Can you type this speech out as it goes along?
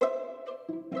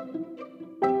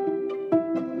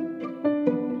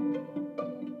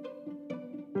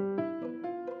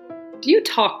Do you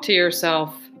talk to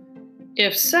yourself?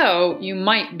 If so, you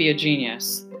might be a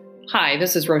genius. Hi,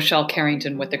 this is Rochelle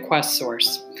Carrington with the Quest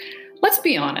Source. Let's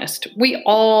be honest, we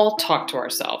all talk to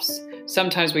ourselves.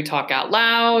 Sometimes we talk out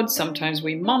loud, sometimes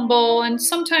we mumble, and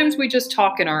sometimes we just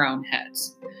talk in our own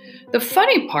heads. The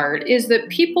funny part is that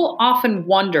people often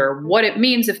wonder what it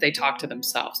means if they talk to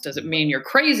themselves. Does it mean you're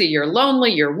crazy, you're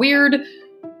lonely, you're weird?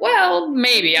 Well,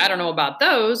 maybe, I don't know about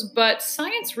those, but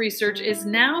science research is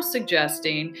now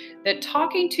suggesting that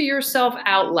talking to yourself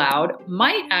out loud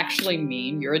might actually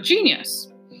mean you're a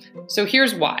genius. So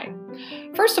here's why.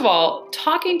 First of all,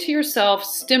 talking to yourself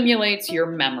stimulates your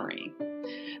memory.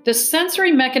 The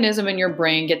sensory mechanism in your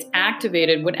brain gets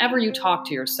activated whenever you talk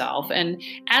to yourself, and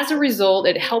as a result,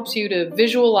 it helps you to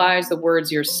visualize the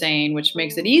words you're saying, which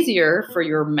makes it easier for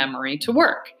your memory to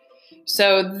work.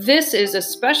 So this is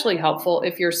especially helpful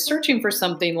if you're searching for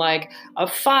something like a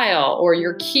file or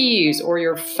your keys or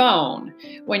your phone.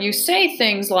 When you say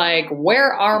things like,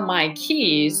 "Where are my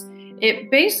keys?"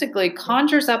 it basically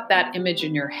conjures up that image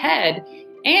in your head,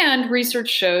 and research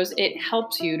shows it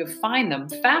helps you to find them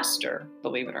faster,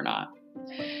 believe it or not.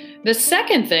 The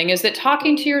second thing is that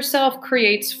talking to yourself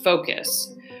creates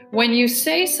focus. When you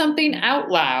say something out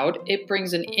loud, it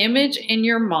brings an image in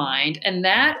your mind, and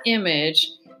that image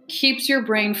keeps your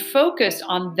brain focused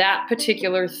on that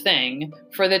particular thing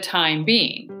for the time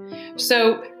being.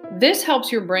 So this helps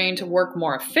your brain to work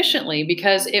more efficiently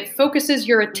because it focuses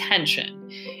your attention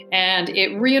and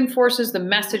it reinforces the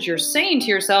message you're saying to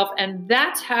yourself, and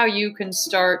that's how you can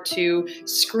start to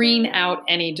screen out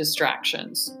any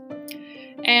distractions.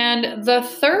 And the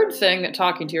third thing that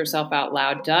talking to yourself out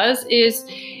loud does is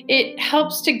it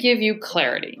helps to give you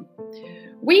clarity.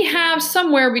 We have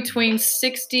somewhere between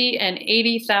 60 and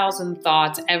 80,000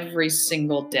 thoughts every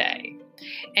single day.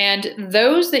 And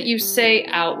those that you say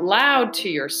out loud to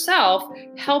yourself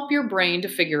help your brain to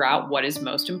figure out what is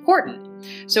most important.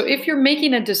 So if you're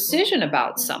making a decision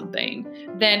about something,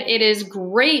 then it is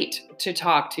great to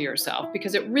talk to yourself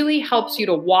because it really helps you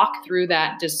to walk through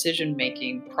that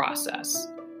decision-making process.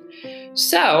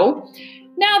 So,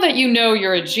 now that you know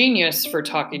you're a genius for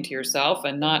talking to yourself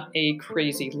and not a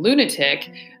crazy lunatic,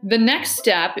 the next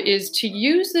step is to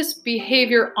use this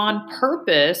behavior on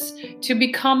purpose to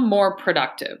become more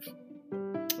productive.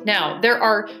 Now, there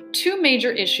are two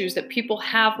major issues that people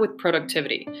have with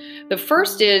productivity. The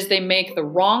first is they make the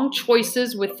wrong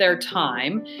choices with their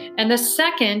time, and the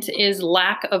second is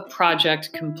lack of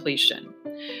project completion.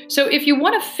 So if you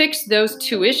want to fix those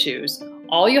two issues,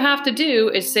 all you have to do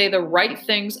is say the right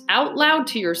things out loud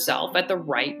to yourself at the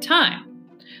right time.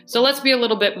 So let's be a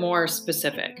little bit more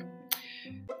specific.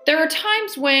 There are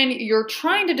times when you're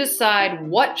trying to decide,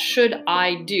 what should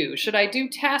I do? Should I do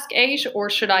task A or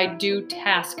should I do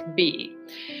task B?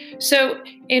 So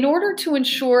in order to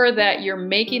ensure that you're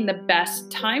making the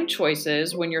best time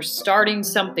choices when you're starting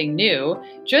something new,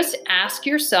 just ask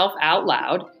yourself out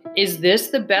loud, is this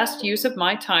the best use of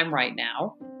my time right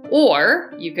now?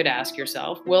 Or you could ask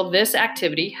yourself, will this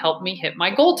activity help me hit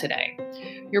my goal today?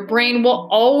 Your brain will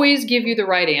always give you the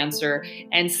right answer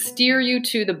and steer you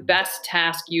to the best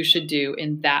task you should do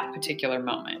in that particular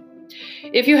moment.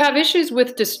 If you have issues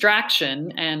with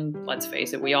distraction, and let's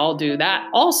face it, we all do that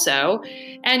also,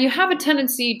 and you have a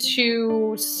tendency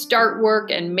to start work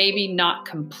and maybe not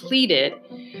complete it,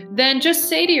 then just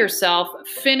say to yourself,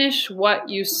 finish what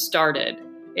you started.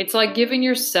 It's like giving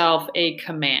yourself a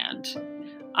command.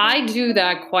 I do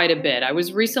that quite a bit. I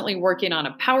was recently working on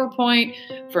a PowerPoint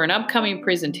for an upcoming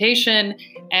presentation,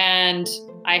 and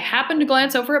I happened to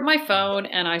glance over at my phone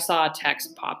and I saw a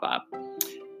text pop up.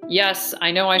 Yes,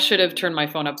 I know I should have turned my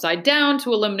phone upside down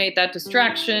to eliminate that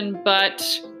distraction, but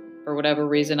for whatever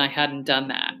reason, I hadn't done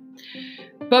that.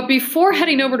 But before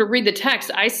heading over to read the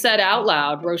text, I said out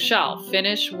loud, Rochelle,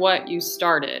 finish what you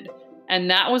started. And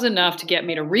that was enough to get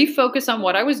me to refocus on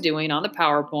what I was doing on the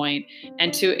PowerPoint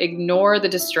and to ignore the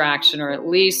distraction, or at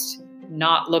least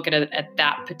not look at it at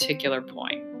that particular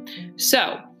point.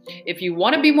 So, if you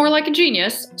want to be more like a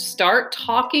genius, start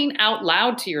talking out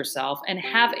loud to yourself and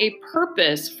have a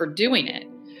purpose for doing it.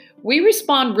 We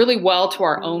respond really well to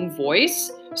our own voice,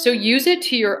 so use it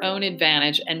to your own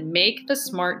advantage and make the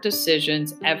smart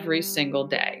decisions every single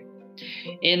day.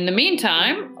 In the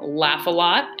meantime, laugh a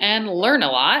lot and learn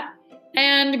a lot.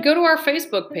 And go to our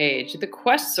Facebook page, The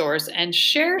Quest Source, and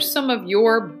share some of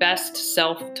your best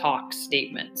self-talk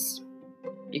statements.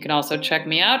 You can also check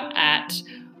me out at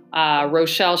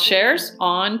Rochelle Shares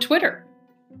on Twitter.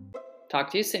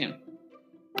 Talk to you soon.